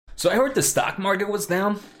So I heard the stock market was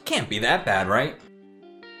down. Can't be that bad, right?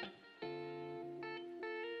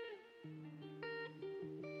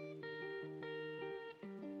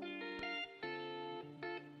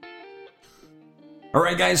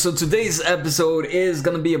 Alright guys, so today's episode is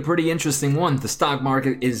going to be a pretty interesting one. The stock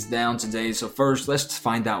market is down today, so first let's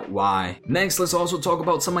find out why. Next, let's also talk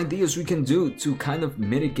about some ideas we can do to kind of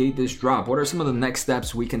mitigate this drop. What are some of the next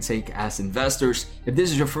steps we can take as investors? If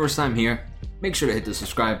this is your first time here, make sure to hit the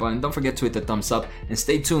subscribe button. Don't forget to hit the thumbs up and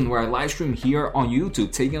stay tuned where I live stream here on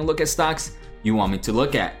YouTube, taking a look at stocks you want me to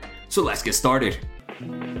look at. So let's get started.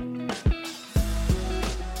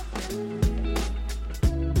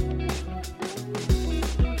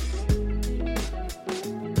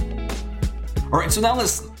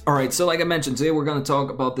 Alright, so like I mentioned, today we're going to talk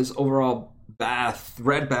about this overall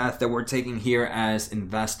red bath that we're taking here as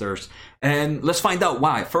investors. And let's find out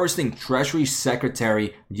why. First thing, Treasury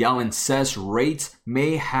Secretary Yellen says rates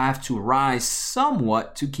may have to rise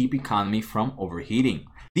somewhat to keep economy from overheating.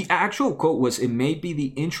 The actual quote was, "It may be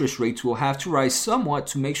the interest rates will have to rise somewhat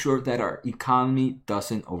to make sure that our economy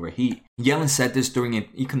doesn't overheat." Yellen said this during an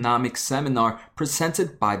economic seminar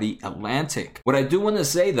presented by The Atlantic. What I do want to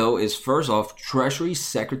say though is, first off, Treasury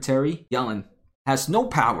Secretary Yellen has no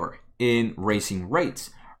power in raising rates,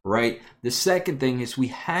 right? The second thing is we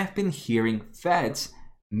have been hearing Feds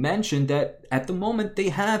mention that at the moment they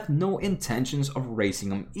have no intentions of raising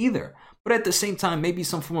them either. But at the same time, maybe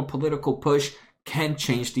some form of political push can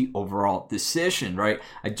change the overall decision, right?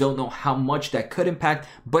 I don't know how much that could impact,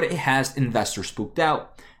 but it has investors spooked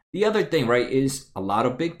out. The other thing, right, is a lot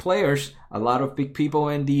of big players, a lot of big people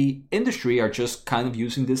in the industry are just kind of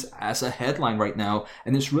using this as a headline right now,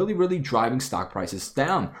 and it's really, really driving stock prices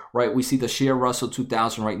down, right? We see the share Russell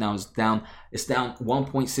 2000 right now is down. It's down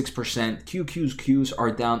 1.6%. QQs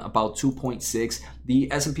are down about 2.6. The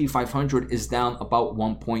S&P 500 is down about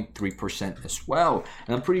 1.3% as well.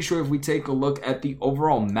 And I'm pretty sure if we take a look at the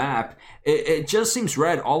overall map, it just seems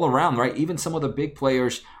red all around, right? Even some of the big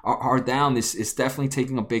players are down. It's definitely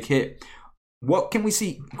taking a big hit. What can we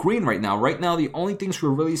see green right now? Right now, the only things we're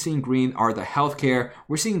really seeing green are the healthcare.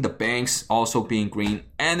 We're seeing the banks also being green.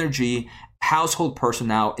 Energy, household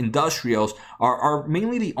personnel, industrials are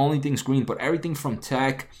mainly the only things green, but everything from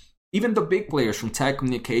tech, even the big players from tech,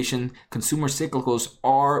 communication, consumer cyclicals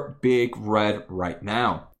are big red right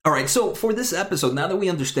now. All right, so for this episode, now that we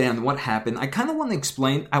understand what happened, I kind of want to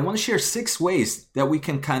explain, I want to share 6 ways that we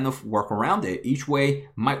can kind of work around it. Each way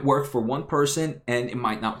might work for one person and it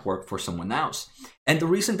might not work for someone else. And the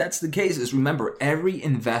reason that's the case is, remember, every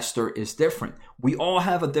investor is different. We all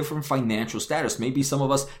have a different financial status. Maybe some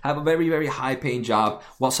of us have a very, very high paying job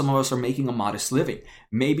while some of us are making a modest living.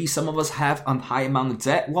 Maybe some of us have a high amount of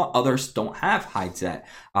debt while others don't have high debt.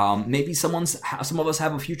 Maybe some of us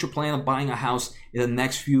have a future plan of buying a house in the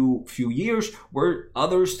next few years where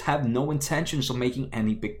others have no intentions of making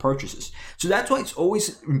any big purchases. So that's why it's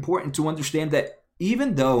always important to understand that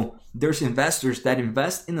even though there's investors that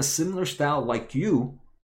invest in a similar style like you,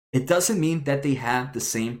 it doesn't mean that they have the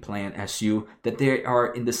same plan as you, that they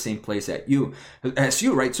are in the same place as you,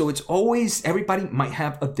 right? So it's always, everybody might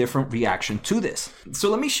have a different reaction to this.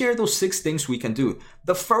 So let me share those 6 things we can do.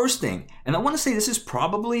 The first thing, and I want to say this is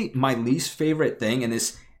probably my least favorite thing, and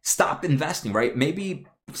is stop investing, right? Maybe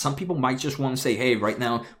some people might just want to say, hey, right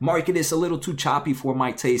now, market is a little too choppy for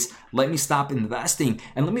my taste. Let me stop investing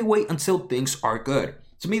and let me wait until things are good.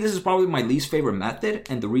 To me, this is probably my least favorite method.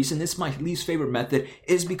 And the reason it's my least favorite method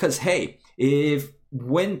is because, hey,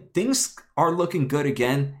 when things are looking good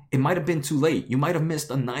again, it might have been too late. You might have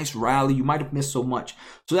missed a nice rally. You might have missed so much.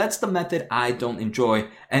 So that's the method I don't enjoy.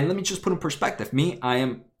 And let me just put in perspective. Me, I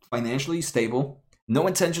am financially stable. No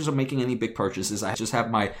intentions of making any big purchases. I just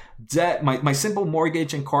have my debt, my simple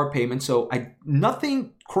mortgage and car payment. So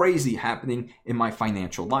nothing crazy happening in my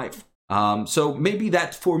financial life. So maybe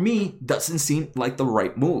that for me doesn't seem like the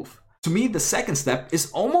right move. To me, the second step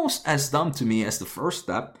is almost as dumb to me as the first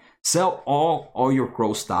step. Sell all your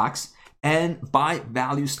growth stocks and buy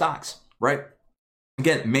value stocks, right?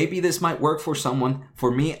 Again, maybe this might work for someone. For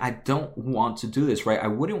me, I don't want to do this, right? I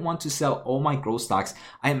wouldn't want to sell all my growth stocks.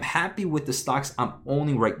 I am happy with the stocks I'm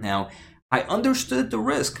owning right now. I understood the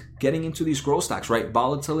risk getting into these growth stocks, right?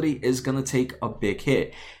 Volatility is going to take a big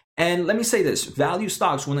hit. And let me say this, value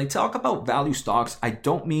stocks, when I talk about value stocks, I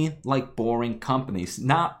don't mean like boring companies.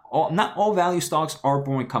 Not all value stocks are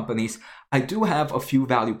boring companies. I do have a few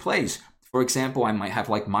value plays. For example, I might have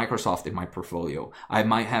like Microsoft in my portfolio. I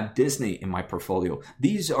might have Disney in my portfolio.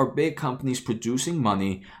 These are big companies producing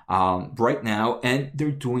money right now, and they're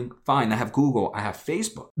doing fine. I have Google, I have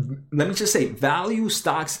Facebook. Let me just say, value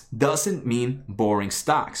stocks doesn't mean boring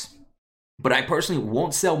stocks. But I personally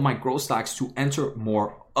won't sell my growth stocks to enter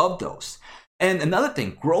more of those. And another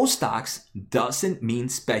thing, growth stocks doesn't mean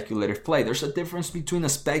speculative play. There's a difference between a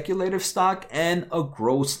speculative stock and a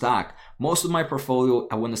growth stock. Most of my portfolio,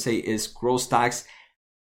 I want to say, is growth stocks.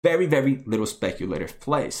 Very, very little speculative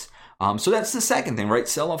plays. So that's the second thing, right?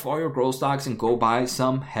 Sell off all your growth stocks and go buy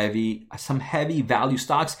some heavy value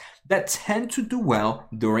stocks that tend to do well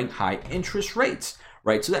during high interest rates,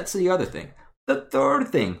 right? So that's the other thing. The third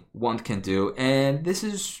thing one can do, and this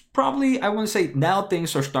is probably, I want to say now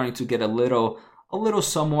things are starting to get a little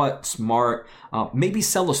somewhat smart. Maybe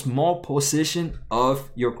sell a small position of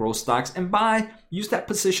your growth stocks and use that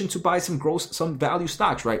position to buy some value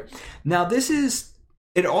stocks, right? Now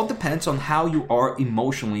it all depends on how you are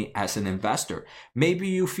emotionally as an investor. Maybe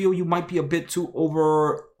you feel you might be a bit too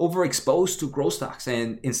overexposed to growth stocks,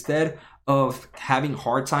 and instead of having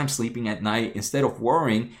hard time sleeping at night, instead of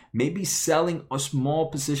worrying, maybe selling a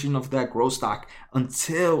small position of that growth stock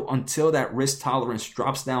until that risk tolerance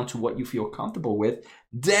drops down to what you feel comfortable with,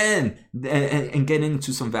 then and get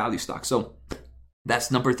into some value stocks. So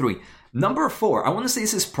that's number 3. Number 4, I want to say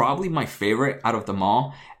this is probably my favorite out of them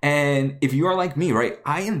all. And if you are like me, right,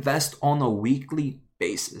 I invest on a weekly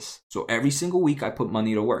basis. So every single week I put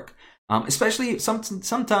money to work. Especially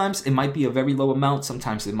sometimes it might be a very low amount.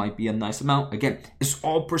 Sometimes it might be a nice amount. Again, it's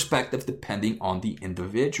all perspective depending on the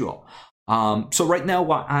individual. So right now,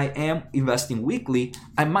 while I am investing weekly,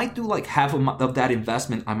 I might do like half of that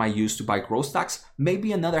investment I might use to buy growth stocks,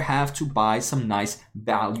 maybe another half to buy some nice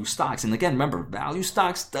value stocks. And again, remember, value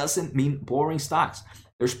stocks doesn't mean boring stocks.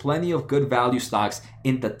 There's plenty of good value stocks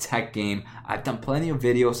in the tech game. I've done plenty of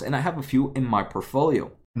videos and I have a few in my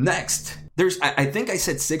portfolio. Next, I think I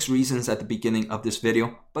said 6 reasons at the beginning of this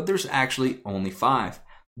video, but there's actually only 5.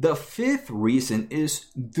 The 5th reason is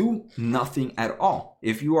do nothing at all.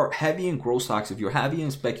 If you are heavy in growth stocks, if you're heavy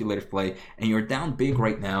in speculative play, and you're down big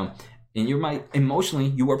right now, and you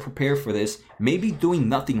are prepared for this, maybe doing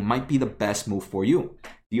nothing might be the best move for you.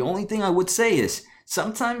 The only thing I would say is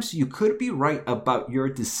sometimes you could be right about your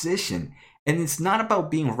decision. And it's not about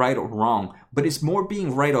being right or wrong, but it's more being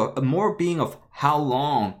of how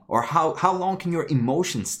long can your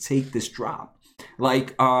emotions take this drop?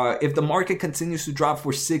 Like if the market continues to drop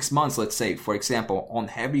for 6 months, let's say, for example, on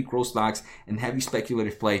heavy growth stocks and heavy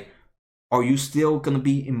speculative play, are you still going to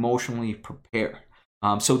be emotionally prepared?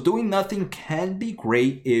 So doing nothing can be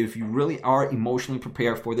great if you really are emotionally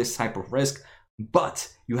prepared for this type of risk.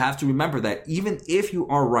 But you have to remember that even if you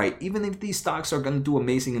are right, even if these stocks are going to do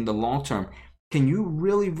amazing in the long term, can you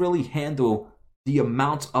really, really handle the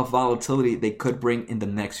amount of volatility they could bring in the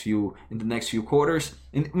next few quarters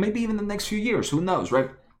and maybe even the next few years? Who knows, right?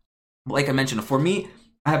 Like I mentioned, for me,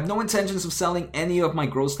 I have no intentions of selling any of my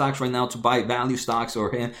growth stocks right now to buy value stocks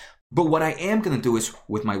but what I am going to do is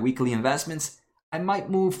with my weekly investments, I might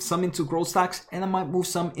move some into growth stocks and I might move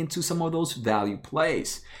some into some of those value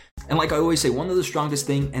plays. And like I always say, one of the strongest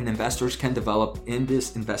things an investors can develop in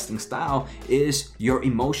this investing style is your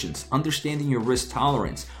emotions, understanding your risk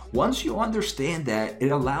tolerance. Once you understand that,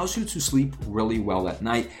 it allows you to sleep really well at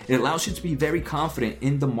night. It allows you to be very confident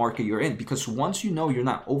in the market you're in, because once you know you're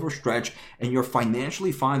not overstretched and you're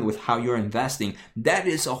financially fine with how you're investing, that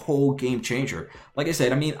is a whole game changer. Like I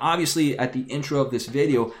said, obviously at the intro of this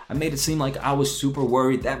video, I made it seem like I was super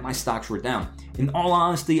worried that my stocks were down. In all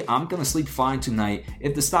honesty, I'm going to sleep fine tonight.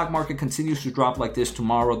 If the stock market continues to drop like this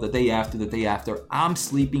tomorrow, the day after, I'm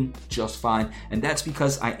sleeping just fine. And that's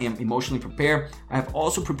because I am emotionally prepared. I have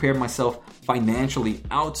also prepared myself financially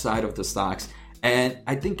outside of the stocks. And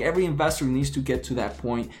I think every investor needs to get to that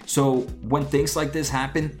point. So when things like this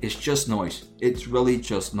happen, it's just noise. It's really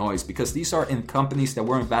just noise, because these are in companies that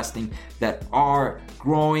we're investing that are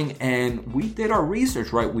growing, and we did our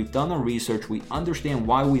research, right? We've done our research. We understand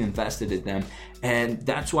why we invested in them. And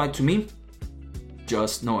that's why, to me,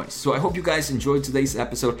 just noise. So I hope you guys enjoyed today's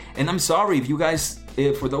episode. And I'm sorry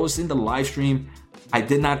if for those in the live stream, I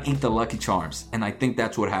did not eat the Lucky Charms, and I think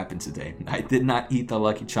that's what happened today. I did not eat the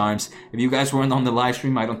Lucky Charms. If you guys weren't on the live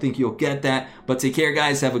stream, I don't think you'll get that. But take care,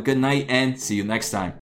 guys. Have a good night, and see you next time.